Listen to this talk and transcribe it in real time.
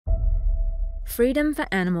Freedom for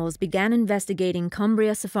Animals began investigating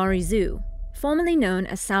Cumbria Safari Zoo, formerly known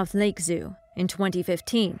as South Lake Zoo, in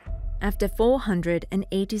 2015, after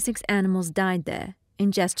 486 animals died there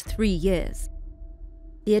in just 3 years.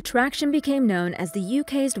 The attraction became known as the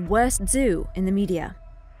UK's worst zoo in the media.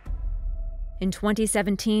 In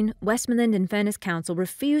 2017, Westmoreland and Furness Council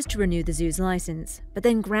refused to renew the zoo's license, but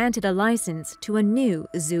then granted a license to a new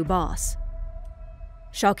zoo boss.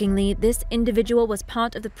 Shockingly, this individual was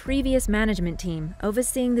part of the previous management team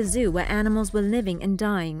overseeing the zoo where animals were living and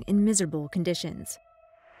dying in miserable conditions.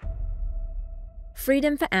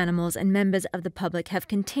 Freedom for Animals and members of the public have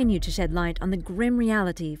continued to shed light on the grim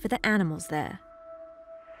reality for the animals there.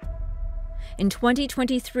 In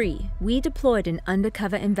 2023, we deployed an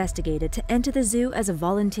undercover investigator to enter the zoo as a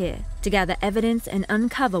volunteer to gather evidence and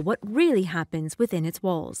uncover what really happens within its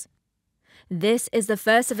walls. This is the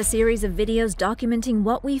first of a series of videos documenting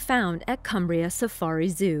what we found at Cumbria Safari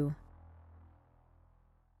Zoo.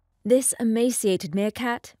 This emaciated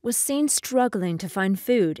meerkat was seen struggling to find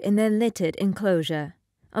food in their littered enclosure.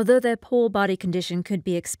 Although their poor body condition could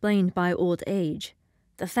be explained by old age,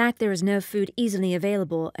 the fact there is no food easily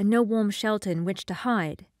available and no warm shelter in which to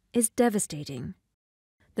hide is devastating.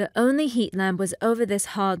 The only heat lamp was over this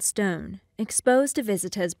hard stone, exposed to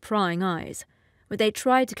visitors' prying eyes, where they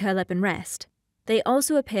tried to curl up and rest. They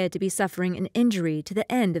also appeared to be suffering an injury to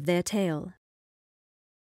the end of their tail.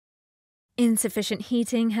 Insufficient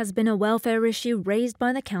heating has been a welfare issue raised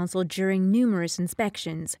by the council during numerous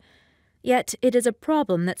inspections, yet it is a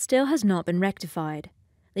problem that still has not been rectified,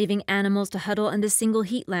 leaving animals to huddle under single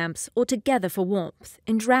heat lamps or together for warmth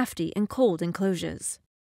in drafty and cold enclosures.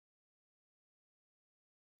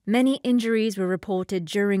 Many injuries were reported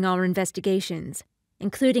during our investigations,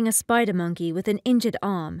 including a spider monkey with an injured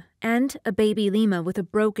arm and a baby lemur with a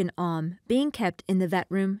broken arm being kept in the vet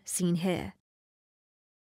room seen here.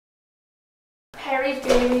 Harry's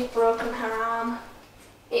baby's broken her arm.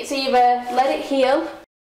 It's either let it heal,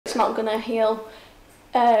 it's not going to heal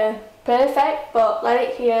perfect, but let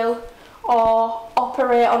it heal, or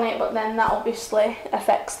operate on it, but then that obviously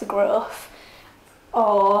affects the growth,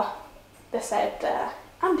 or they said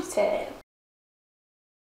amputate.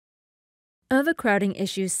 Overcrowding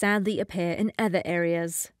issues sadly appear in other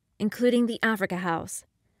areas, including the Africa House,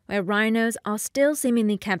 where rhinos are still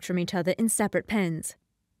seemingly kept from each other in separate pens.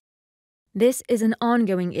 This is an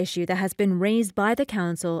ongoing issue that has been raised by the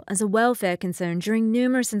council as a welfare concern during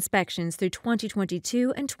numerous inspections through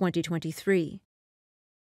 2022 and 2023.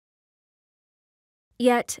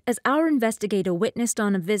 Yet, as our investigator witnessed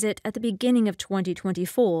on a visit at the beginning of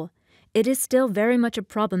 2024, it is still very much a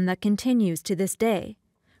problem that continues to this day,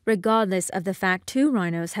 regardless of the fact 2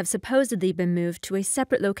 rhinos have supposedly been moved to a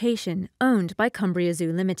separate location owned by Cumbria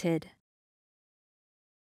Zoo Limited.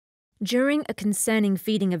 During a concerning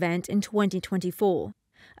feeding event in 2024,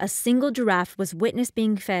 a single giraffe was witnessed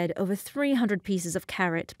being fed over 300 pieces of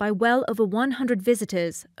carrot by well over 100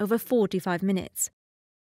 visitors over 45 minutes.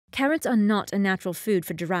 Carrots are not a natural food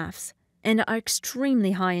for giraffes and are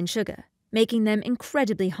extremely high in sugar, making them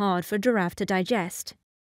incredibly hard for a giraffe to digest.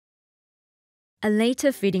 A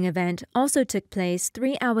later feeding event also took place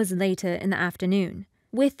 3 hours later in the afternoon,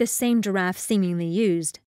 with the same giraffe seemingly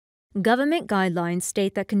used. Government guidelines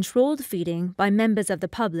state that controlled feeding by members of the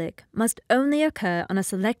public must only occur on a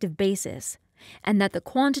selective basis, and that the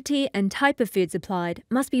quantity and type of food supplied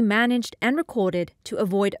must be managed and recorded to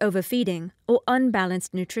avoid overfeeding or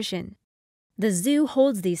unbalanced nutrition. The zoo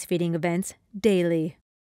holds these feeding events daily.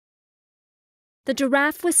 The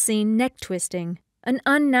giraffe was seen neck twisting, an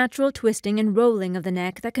unnatural twisting and rolling of the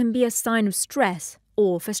neck that can be a sign of stress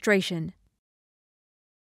or frustration.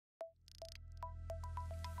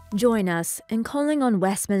 Join us in calling on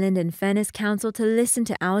Westmoreland and Furness Council to listen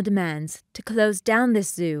to our demands to close down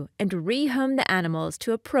this zoo and rehome the animals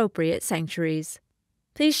to appropriate sanctuaries.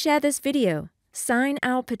 Please share this video, sign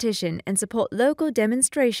our petition, and support local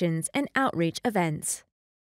demonstrations and outreach events.